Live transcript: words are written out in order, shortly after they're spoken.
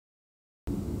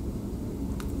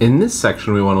In this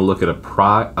section, we want to look at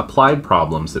applied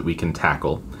problems that we can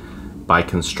tackle by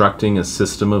constructing a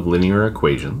system of linear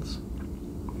equations.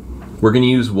 We're going to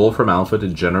use Wolfram Alpha to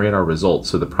generate our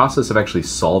results, so the process of actually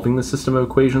solving the system of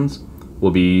equations will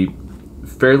be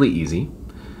fairly easy.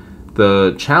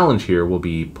 The challenge here will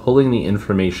be pulling the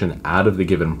information out of the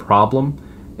given problem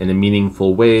in a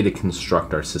meaningful way to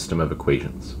construct our system of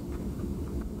equations.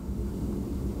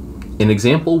 In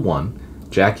example 1,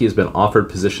 Jackie has been offered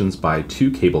positions by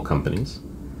two cable companies.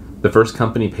 The first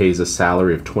company pays a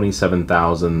salary of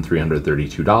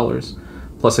 $27,332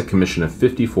 plus a commission of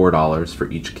 $54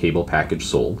 for each cable package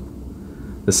sold.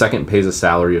 The second pays a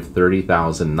salary of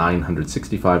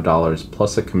 $30,965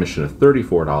 plus a commission of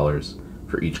 $34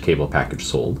 for each cable package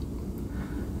sold.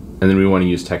 And then we want to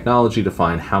use technology to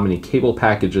find how many cable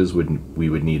packages we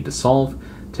would need to solve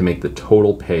to make the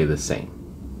total pay the same.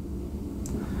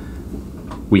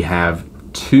 We have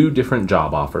two different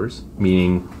job offers,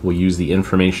 meaning we'll use the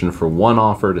information for one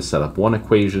offer to set up one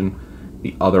equation,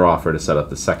 the other offer to set up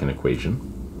the second equation.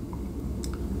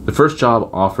 The first job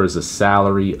offers a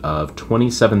salary of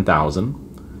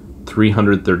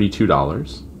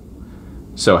 $27,332.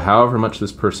 So however much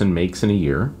this person makes in a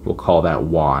year, we'll call that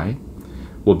Y,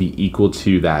 will be equal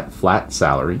to that flat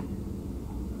salary,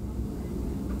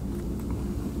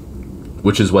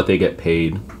 which is what they get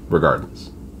paid regardless.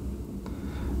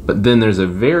 But then there's a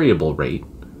variable rate,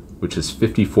 which is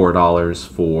 $54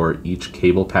 for each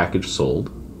cable package sold.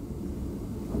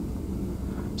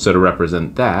 So to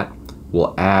represent that,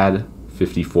 we'll add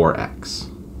 54x.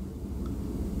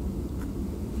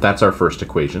 That's our first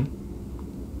equation.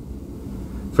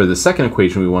 For the second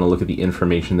equation, we want to look at the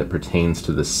information that pertains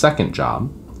to the second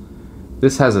job.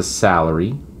 This has a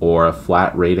salary, or a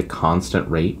flat rate, a constant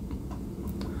rate,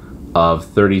 of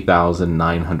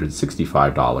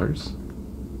 $30,965.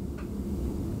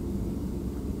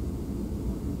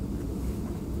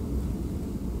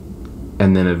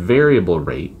 And then a variable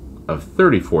rate of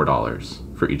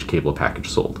 $34 for each cable package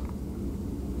sold.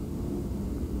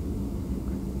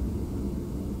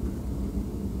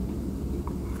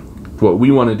 What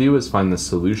we want to do is find the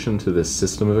solution to this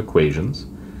system of equations,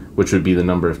 which would be the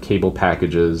number of cable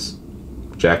packages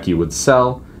Jackie would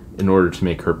sell in order to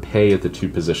make her pay at the two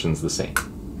positions the same.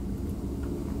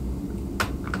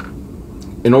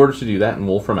 In order to do that in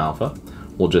Wolfram Alpha,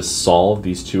 we'll just solve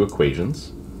these two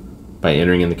equations by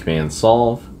entering in the command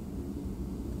solve.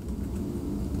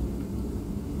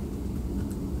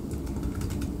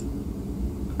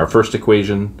 Our first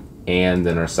equation and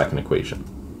then our second equation.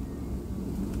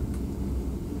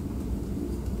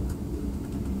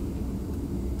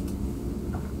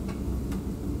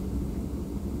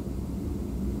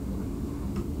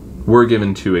 We're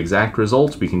given two exact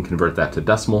results. We can convert that to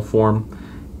decimal form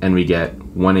and we get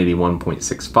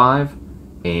 181.65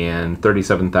 and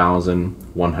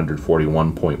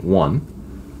 37,141.1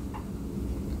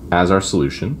 as our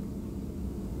solution.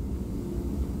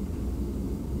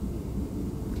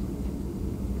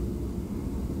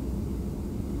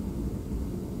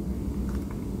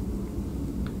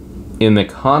 In the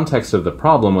context of the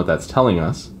problem, what that's telling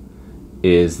us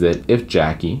is that if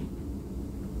Jackie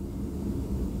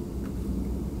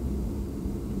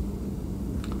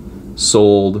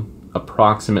sold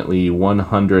approximately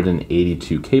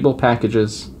 182 cable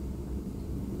packages,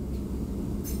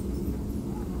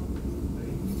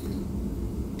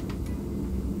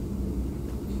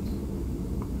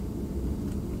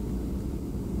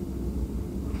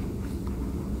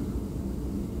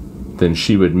 then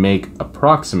she would make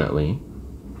approximately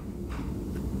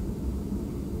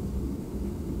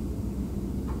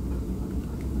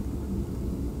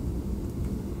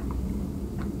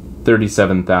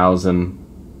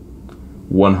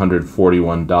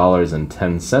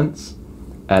 $37,141.10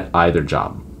 at either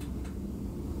job.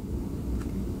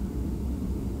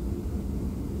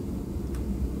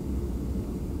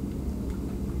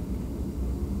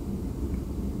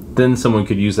 Then someone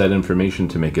could use that information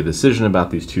to make a decision about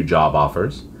these two job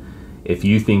offers. If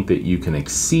you think that you can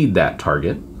exceed that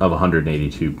target of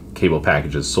 182 cable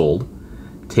packages sold,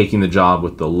 taking the job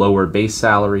with the lower base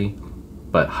salary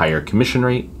but higher commission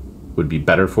rate would be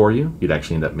better for you. You'd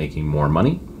actually end up making more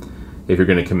money. If you're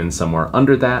going to come in somewhere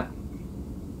under that,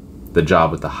 the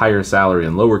job with the higher salary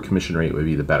and lower commission rate would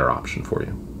be the better option for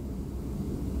you.